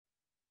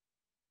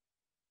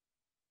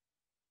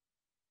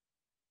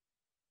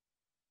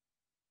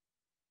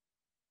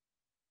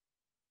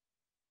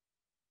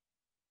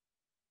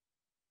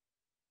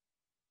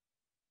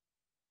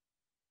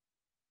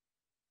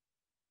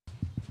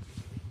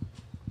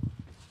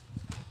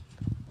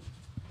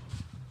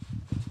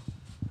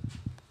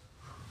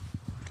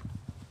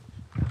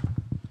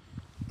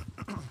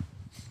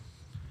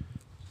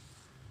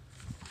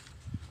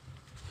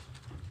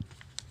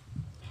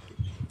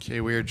Okay,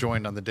 we are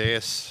joined on the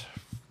dais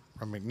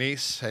from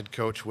McNeese, head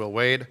coach Will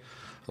Wade,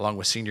 along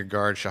with senior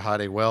guard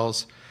Shahade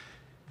Wells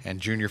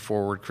and junior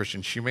forward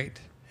Christian Shoemate.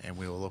 And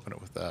we will open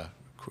it with a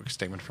quick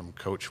statement from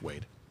Coach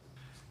Wade.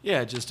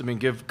 Yeah,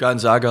 give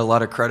Gonzaga a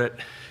lot of credit.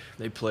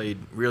 They played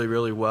really,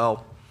 really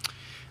well.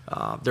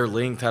 Their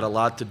length had a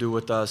lot to do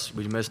with us.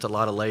 We missed a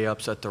lot of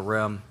layups at the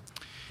rim,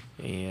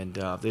 and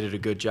they did a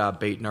good job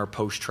baiting our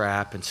post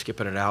trap and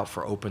skipping it out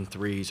for open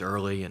threes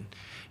early. And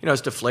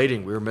it's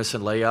deflating. We were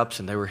missing layups,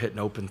 and they were hitting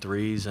open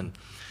threes, and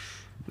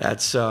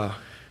that's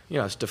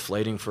it's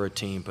deflating for a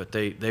team. But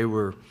they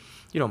were,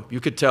 you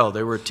could tell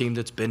they were a team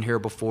that's been here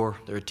before.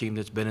 They're a team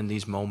that's been in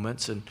these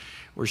moments, and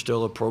we're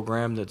still a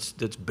program that's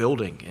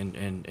building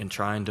and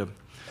trying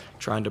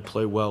to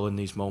play well in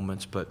these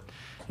moments. But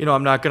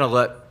I'm not going to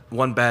let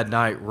one bad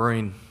night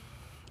ruin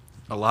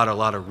a lot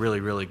of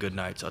really, really good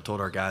nights. I told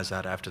our guys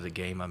that after the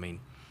game.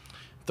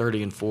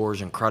 30-4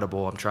 is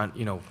incredible. I'm trying,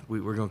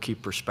 we're going to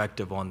keep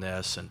perspective on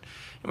this, and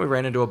we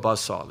ran into a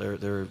buzzsaw.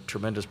 They're a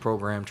tremendous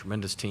program,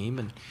 tremendous team,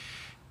 and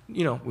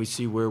we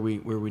see where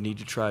we need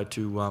to try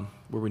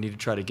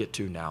to get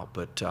to now.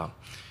 But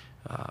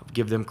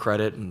give them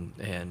credit,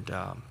 and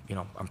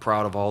I'm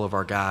proud of all of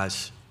our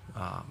guys.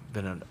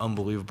 Been an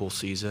unbelievable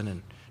season,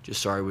 and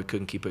just sorry we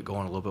couldn't keep it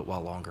going a little bit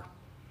while longer.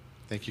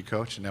 Thank you,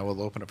 Coach. And now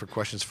we'll open up for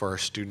questions for our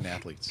student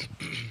athletes.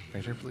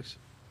 Right here, please.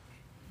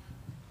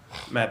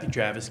 Matthew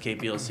Travis,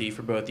 KPLC,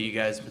 for both of you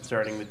guys, but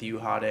starting with you,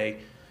 Hade.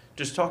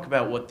 Just talk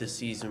about what this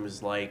season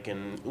was like,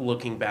 and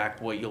looking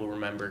back, what you'll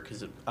remember,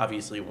 because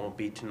obviously it won't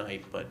be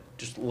tonight, but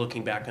just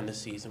looking back on the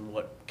season,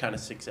 what kind of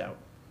sticks out?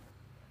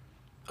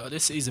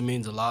 This season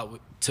means a lot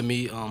to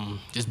me.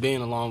 Just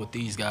being along with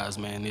these guys,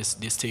 man,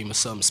 this team is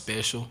something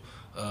special.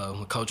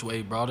 When Coach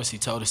Wade brought us, he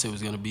told us it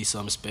was going to be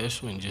something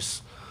special, and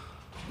just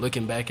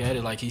looking back at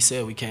it, like he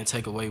said, we can't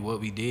take away what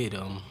we did.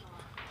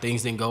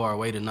 Things didn't go our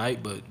way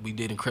tonight, but we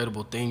did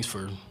incredible things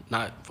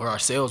not for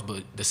ourselves,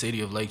 but the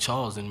city of Lake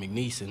Charles and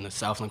McNeese and the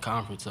Southland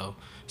Conference, so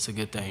it's a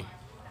good thing.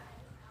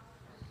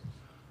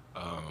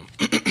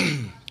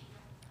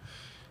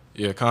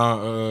 Yeah,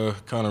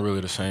 kind of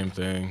really the same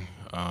thing.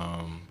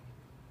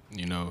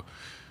 You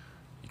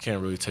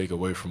can't really take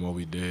away from what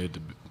we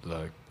did.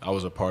 Like, I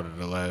was a part of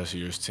the last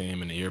year's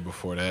team and the year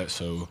before that,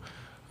 so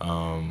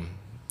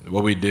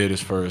what we did is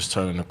first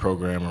turning the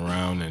program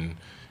around and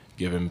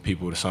giving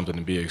people something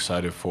to be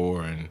excited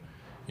for, and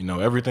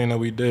everything that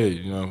we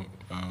did,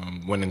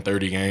 winning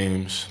 30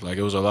 games, like,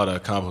 it was a lot of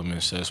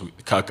accomplishments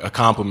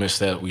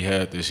that we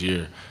had this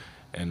year,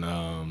 and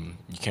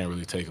you can't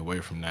really take away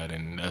from that,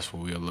 and that's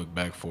what we'll look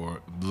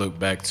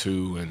back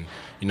to, and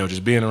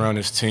just being around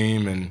this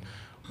team, and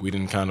we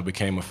then kind of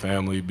became a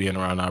family, being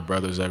around our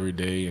brothers every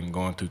day and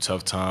going through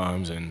tough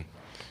times and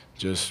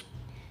just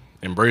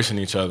embracing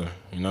each other,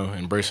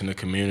 embracing the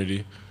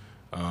community.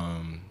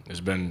 It's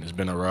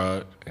been a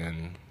ride,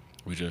 and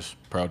we're just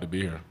proud to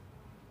be here.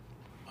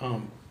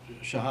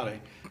 Shahade,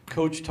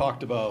 Coach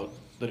talked about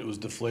that it was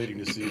deflating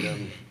to see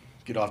them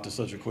get off to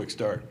such a quick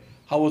start.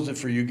 How was it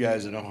for you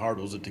guys, and how hard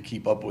was it to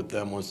keep up with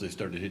them once they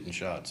started hitting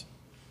shots?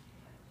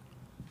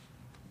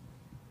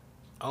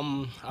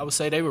 I would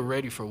say they were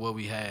ready for what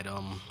we had.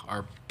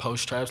 Our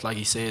post traps, like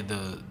he said,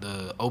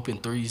 the open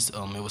threes,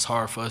 it was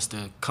hard for us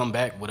to come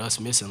back with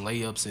us missing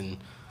layups and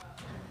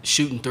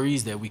shooting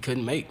threes that we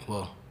couldn't make,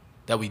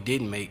 that we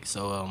didn't make.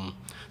 So I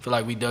feel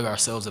like we dug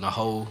ourselves in a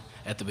hole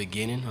at the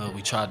beginning.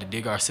 We tried to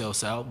dig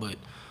ourselves out, but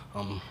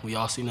we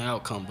all seen the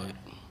outcome. But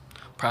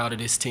proud of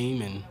this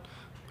team, and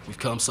we've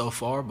come so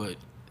far, but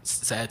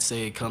it's sad to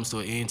say it comes to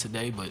an end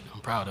today, but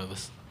I'm proud of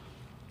us.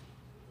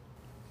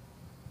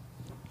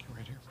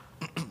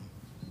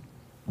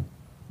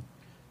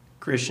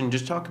 Christian,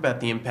 just talk about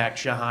the impact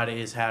Shahade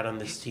has had on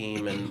this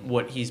team and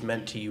what he's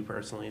meant to you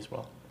personally as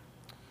well.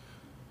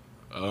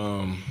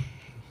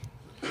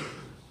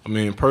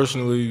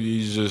 Personally,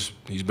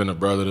 he's been a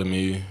brother to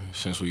me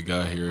since we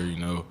got here,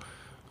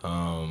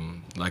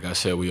 Like I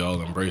said, we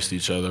all embraced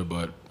each other,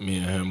 but me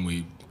and him,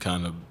 we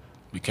kind of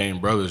became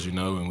brothers,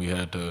 and we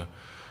had to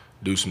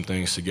do some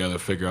things together,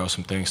 figure out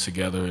some things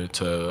together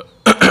to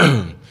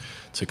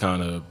to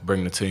kind of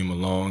bring the team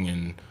along,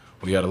 and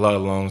we had a lot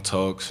of long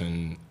talks,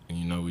 and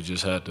we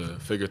just had to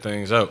figure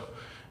things out.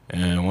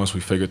 And once we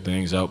figured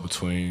things out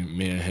between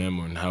me and him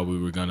and how we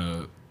were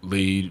gonna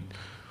lead,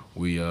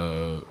 we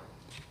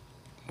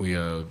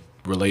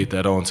relayed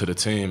that on to the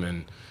team,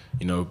 and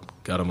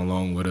got him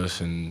along with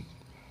us.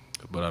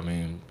 But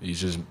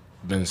he's just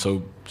been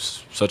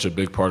such a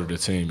big part of the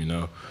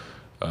team.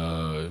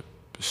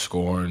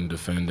 Scoring,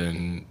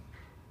 defending,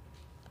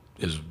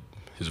 his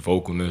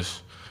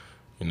vocalness.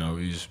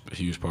 He's a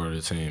huge part of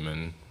the team,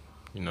 and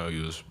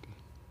he was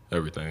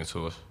everything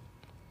to us.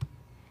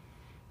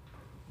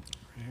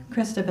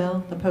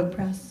 Christabel, the Pope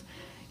Press.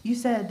 You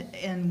said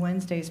in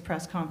Wednesday's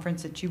press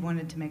conference that you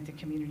wanted to make the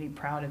community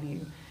proud of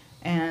you.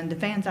 And the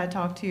fans I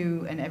talked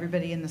to and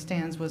everybody in the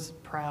stands was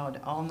proud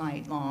all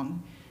night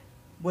long.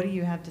 What do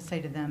you have to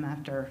say to them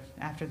after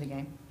the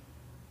game?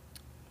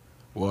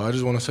 Well, I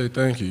just want to say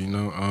thank you.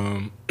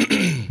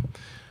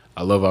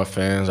 I love our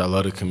fans. I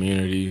love the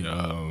community.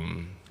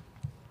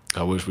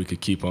 I wish we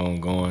could keep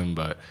on going,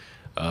 but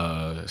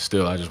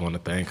still, I just want to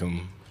thank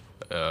them.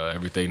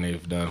 Everything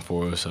they've done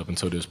for us up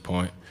until this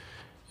point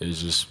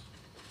is just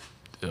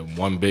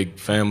one big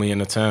family in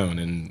the town,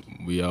 and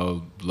we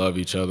all love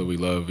each other. We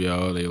love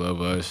y'all. They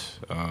love us.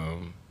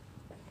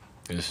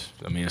 It's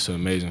an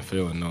amazing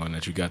feeling knowing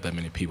that you got that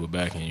many people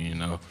backing you. You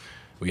know,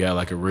 we had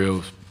like a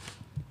real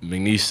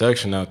McNeese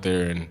section out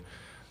there,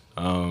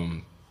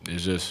 and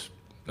it's just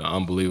an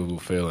unbelievable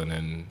feeling.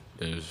 And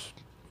there's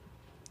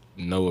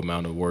no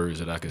amount of words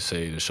that I could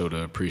say to show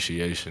the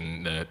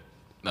appreciation that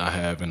I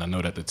have, and I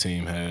know that the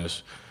team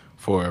has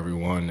for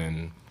everyone.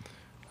 And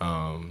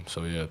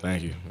so yeah,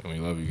 thank you, and we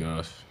love you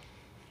guys.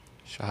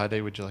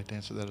 Shahade, would you like to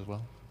answer that as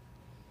well?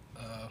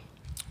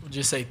 We'll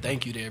just say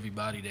thank you to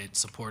everybody that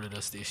supported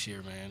us this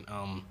year, man.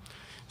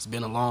 It's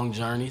been a long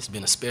journey. It's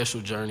been a special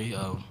journey.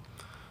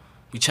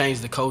 We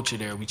changed the culture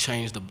there. We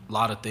changed a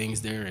lot of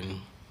things there,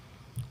 and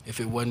if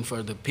it wasn't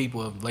for the people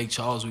of Lake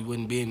Charles, we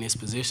wouldn't be in this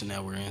position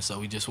that we're in. So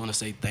we just want to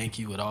say thank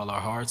you with all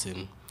our hearts,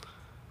 and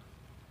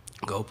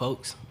go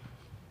Pokes.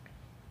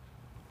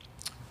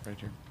 Right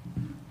here.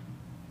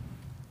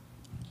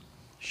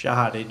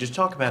 Shahade, just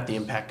talk about the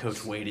impact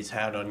Coach Wade has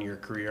had on your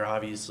career,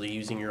 obviously,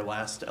 using your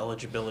last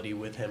eligibility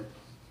with him.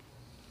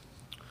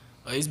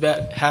 He's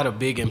had a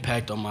big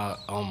impact on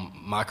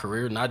my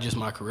career, not just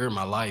my career,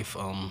 my life.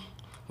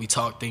 We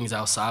talk things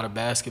outside of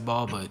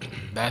basketball, but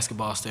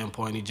basketball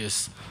standpoint, he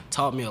just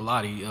taught me a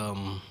lot. He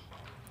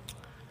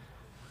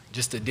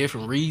just the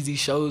different reads, he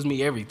shows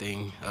me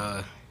everything.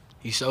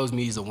 He shows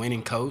me he's a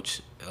winning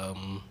coach,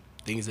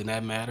 things in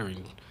that matter,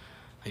 and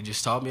he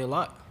just taught me a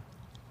lot.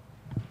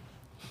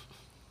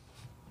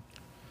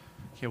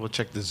 Okay, we'll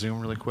check the Zoom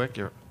really quick.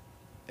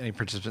 Any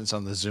participants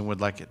on the Zoom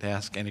would like to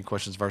ask any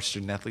questions of our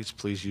student athletes,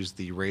 please use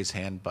the raise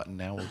hand button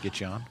now. We'll get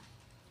you on.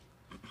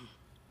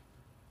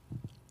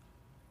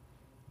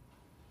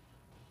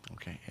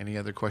 Okay, any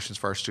other questions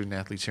for our student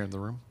athletes here in the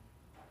room?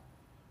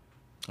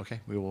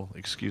 Okay, we will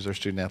excuse our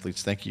student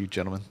athletes. Thank you,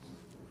 gentlemen.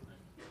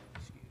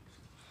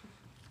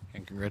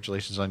 And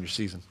congratulations on your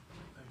season.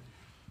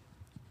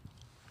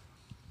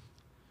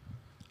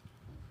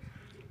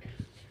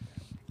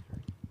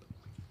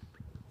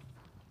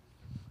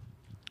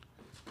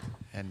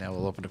 And now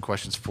we'll open to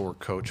questions for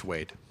Coach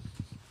Wade.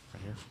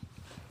 Right here.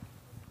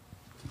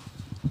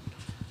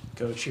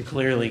 Coach, you're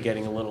clearly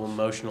getting a little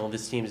emotional.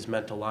 This team has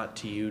meant a lot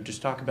to you.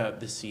 Just talk about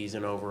this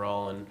season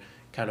overall and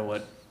kind of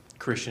what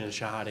Christian and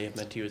Shahade have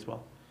meant to you as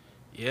well.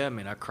 Yeah, I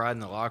mean, I cried in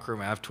the locker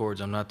room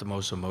afterwards. I'm not the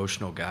most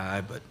emotional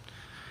guy, but,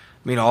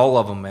 I mean, all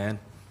of them, man.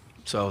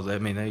 So, I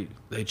mean,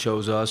 they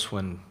chose us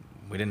when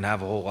we didn't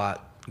have a whole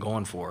lot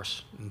going for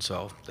us. And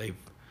so they've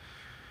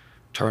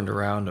turned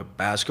around a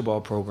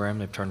basketball program.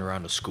 They've turned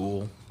around a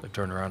school. They've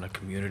turned around a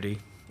community.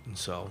 And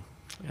so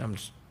I'm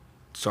just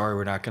sorry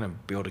we're not going to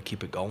be able to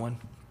keep it going,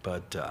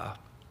 but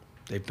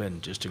they've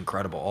been just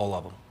incredible, all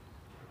of them.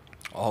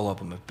 All of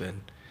them have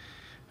been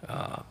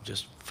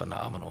just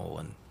phenomenal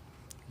and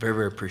very,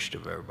 very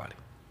appreciative of everybody.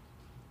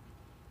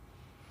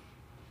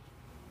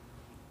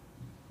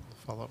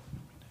 Follow up.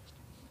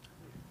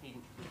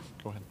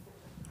 Go ahead.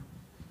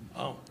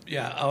 Oh,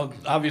 yeah,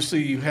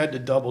 obviously you had to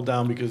double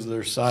down because of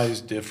their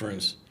size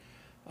difference.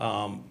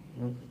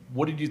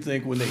 What did you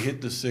think when they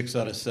hit the 6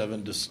 out of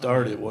 7 to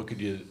start it?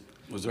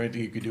 Was there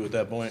anything you could do at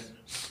that point?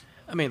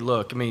 I mean,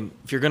 look,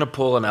 if you're going to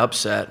pull an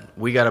upset,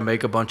 we got to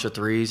make a bunch of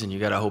threes, and you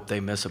got to hope they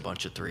miss a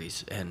bunch of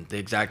threes. And the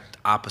exact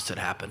opposite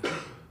happened.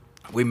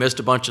 We missed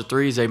a bunch of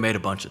threes, they made a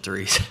bunch of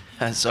threes.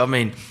 So,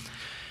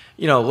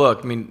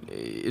 look,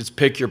 it's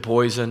pick your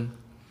poison.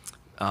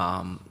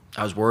 I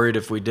was worried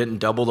if we didn't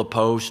double the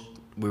post,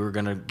 we were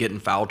going to get in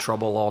foul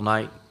trouble all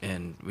night,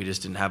 and we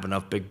just didn't have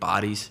enough big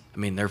bodies.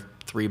 They're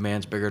 3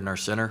 mans bigger than our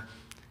center.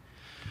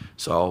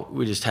 So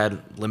we just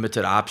had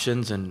limited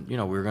options, and, we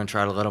were going to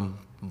try to let them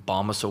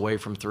bomb us away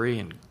from 3,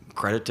 and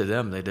credit to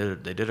them. They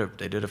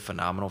did a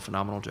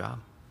phenomenal job.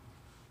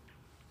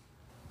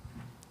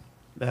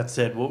 That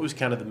said, what was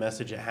kind of the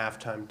message at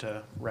halftime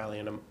to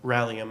rally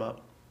them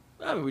up?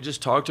 We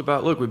just talked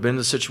about, look, we've been in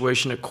the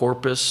situation at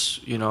Corpus,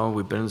 we've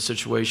been in the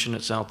situation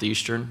at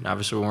Southeastern.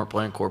 Obviously, we weren't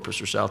playing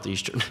Corpus or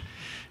Southeastern.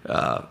 We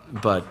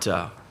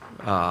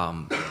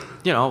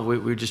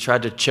just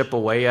tried to chip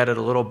away at it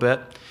a little bit.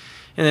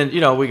 And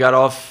then, we got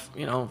off,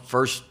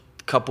 first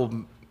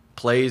couple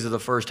plays of the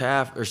first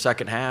half or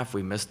second half,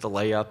 we missed the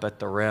layup at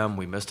the rim.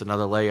 We missed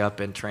another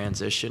layup in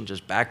transition,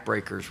 just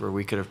backbreakers where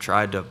we could have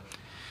tried to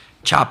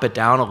chop it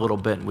down a little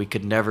bit, and we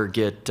could never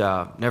get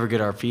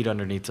our feet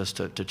underneath us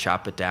to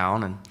chop it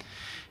down.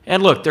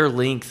 And look, their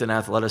length and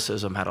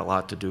athleticism had a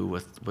lot to do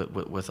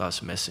with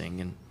us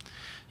missing. And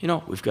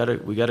we got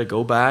to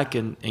go back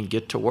and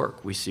get to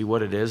work. We see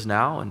what it is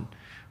now, and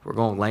we're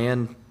going to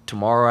land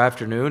tomorrow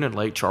afternoon in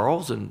Lake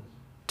Charles. And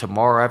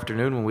tomorrow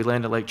afternoon when we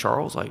land at Lake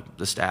Charles, like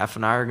the staff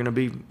and I are going to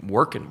be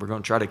working. We're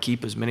going to try to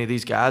keep as many of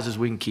these guys as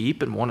we can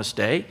keep and want to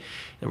stay,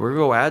 and we're going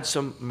to go add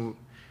some.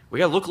 We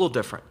got to look a little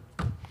different.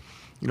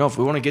 If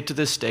we want to get to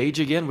this stage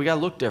again, we got to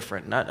look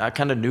different. And I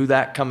kind of knew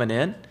that coming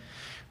in,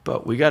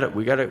 but we got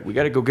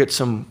to go get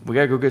some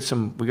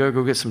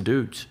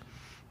dudes.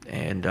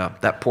 And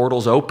that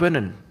portal's open,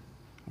 and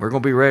we're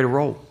going to be ready to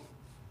roll.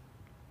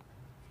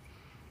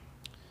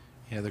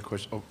 Any other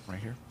questions? Oh, right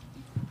here.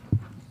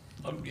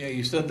 Yeah,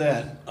 you said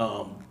that.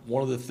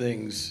 One of the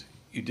things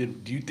you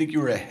did, do you think you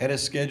were ahead of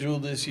schedule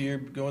this year,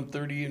 going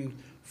 30-4,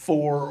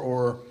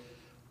 or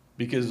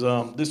because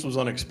this was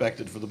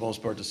unexpected for the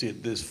most part to see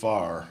it this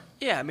far?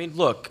 Yeah, I mean,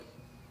 look,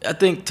 I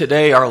think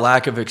today our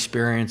lack of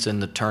experience in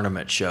the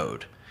tournament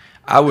showed.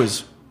 I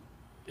was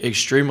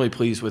extremely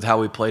pleased with how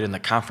we played in the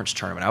conference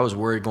tournament. I was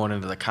worried going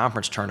into the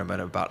conference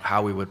tournament about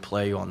how we would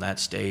play on that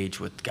stage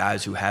with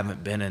guys who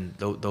haven't been in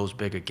those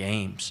big of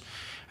games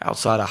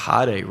outside of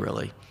High Day,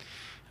 really.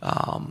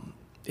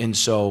 And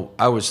so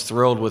I was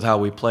thrilled with how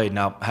we played.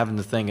 Now, having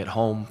the thing at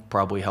home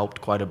probably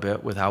helped quite a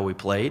bit with how we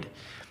played.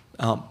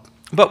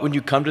 But when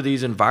you come to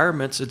these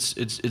environments, it's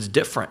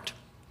different.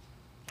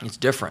 It's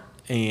different.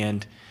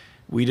 And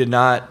we did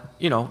not,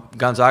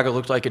 Gonzaga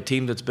looked like a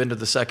team that's been to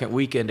the second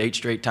weekend 8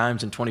 straight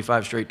times in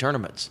 25 straight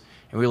tournaments.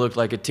 And we looked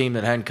like a team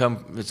that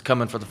it's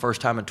coming for the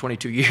first time in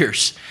 22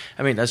 years.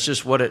 I mean, that's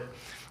just what it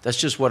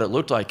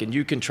looked like. And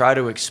you can try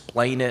to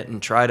explain it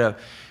and try to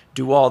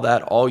do all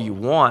that all you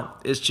want.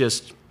 It's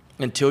just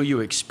until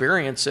you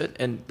experience it,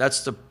 and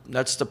that's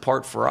the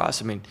part for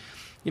us. I mean,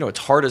 it's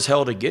hard as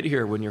hell to get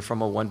here when you're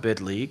from a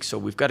one-bid league, so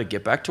we've got to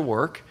get back to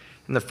work.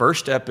 And the first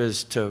step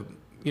is to,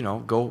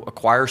 go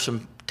acquire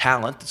some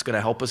talent that's going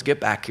to help us get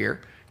back here,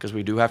 because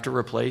we do have to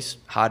replace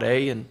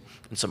Hade and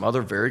some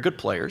other very good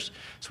players.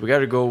 So we got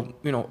to go,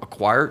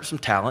 acquire some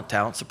talent.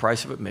 Talent's the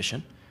price of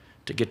admission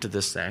to get to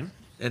this thing.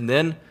 And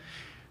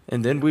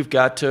then we've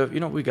got to,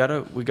 we got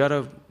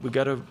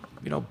to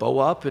bow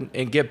up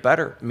and get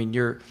better. I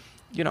mean,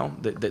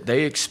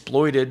 they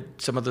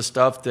exploited some of the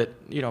stuff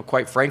that,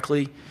 quite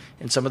frankly,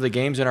 in some of the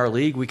games in our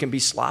league, we can be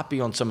sloppy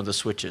on some of the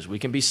switches. We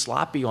can be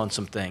sloppy on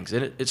some things,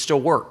 and it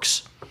still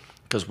works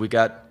because we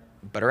got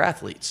better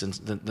athletes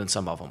than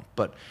some of them.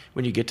 But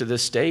when you get to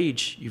this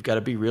stage, you've got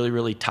to be really,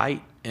 really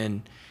tight,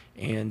 and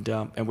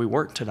we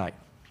weren't tonight.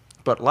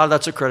 But a lot of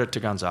that's a credit to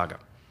Gonzaga.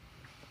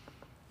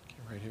 Okay,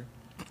 right here.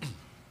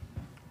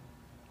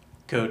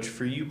 Coach,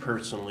 for you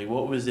personally,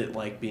 what was it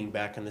like being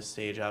back on the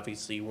stage?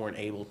 Obviously, you weren't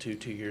able to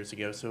 2 years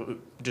ago. So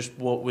just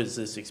what was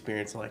this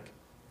experience like?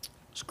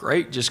 It's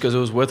great just because it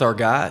was with our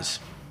guys.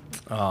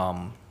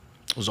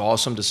 It was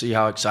awesome to see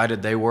how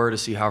excited they were, to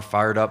see how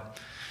fired up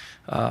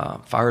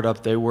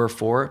they were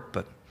for it.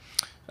 But,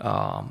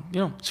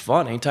 it's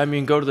fun. Anytime you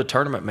can go to the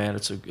tournament, man,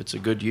 it's a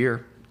good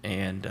year.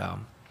 And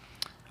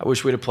I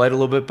wish we'd have played a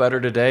little bit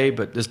better today,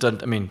 but this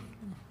doesn't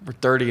 – we're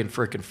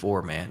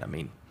 30-4, man. I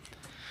mean,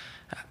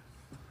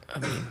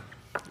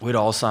 we'd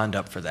all signed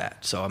up for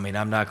that. So,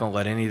 I'm not going to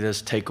let any of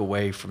this take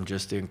away from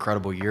just the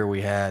incredible year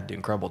we had, the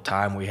incredible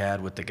time we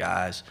had with the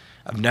guys.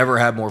 I've never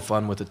had more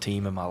fun with a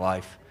team in my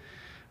life.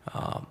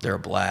 They're a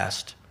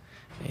blast.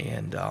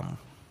 And,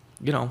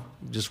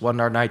 just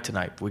wasn't our night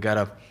tonight. We got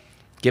to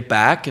get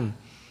back and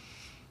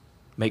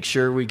make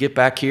sure we get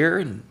back here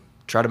and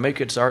try to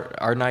make it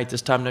our night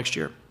this time next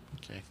year.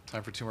 Okay,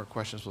 time for 2 more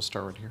questions. We'll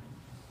start right here.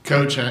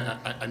 Coach,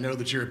 I know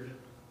that you're a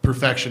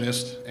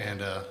perfectionist and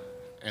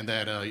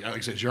that, like I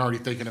said, you're already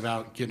thinking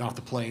about getting off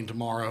the plane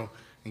tomorrow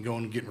and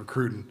going and getting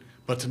recruiting.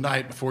 But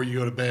tonight, before you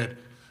go to bed,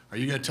 are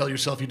you going to tell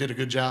yourself you did a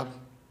good job?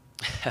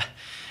 I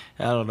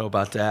don't know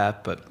about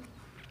that, but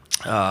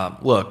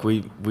look,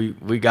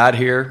 we got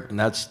here, and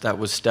that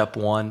was step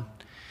 1.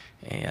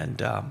 And,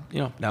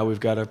 now we've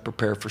got to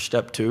prepare for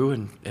step 2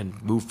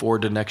 and move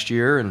forward to next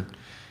year. And,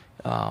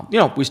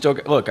 we still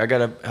 – look, I got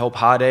to help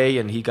Hade,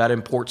 and he got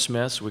in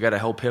Portsmouth. So we got to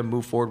help him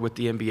move forward with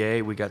the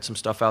NBA. We got some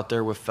stuff out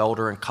there with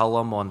Felder and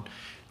Cullum on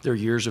their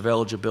years of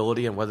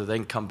eligibility and whether they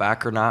can come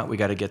back or not. We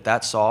got to get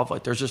that solved.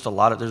 Like, there's just a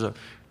lot of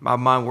 – my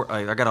mind,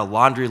 I got a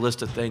laundry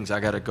list of things I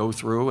got to go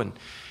through,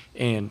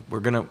 and we're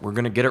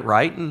gonna get it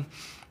right. And,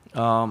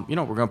 we're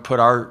going to put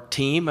our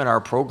team and our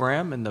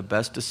program in the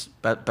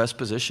best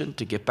position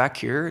to get back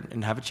here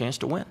and have a chance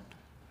to win.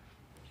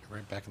 You're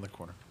right back in the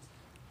corner.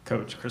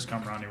 Coach, Chris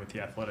Comrani with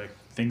The Athletic.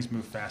 Things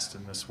move fast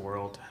in this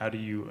world. How do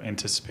you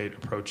anticipate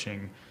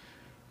approaching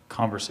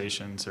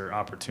conversations or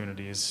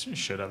opportunities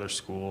should other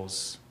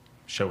schools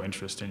show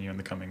interest in you in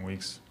the coming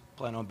weeks?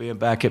 Plan on being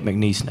back at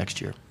McNeese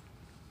next year.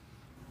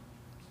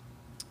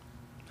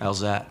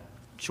 How's that?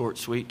 Short,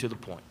 sweet, to the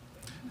point.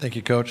 Thank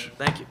you, Coach.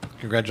 Thank you.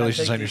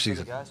 Congratulations Thank on you your for the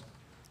season. guys.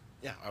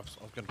 Yeah, I was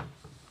going to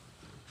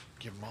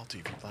give them all to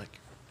you if you'd like.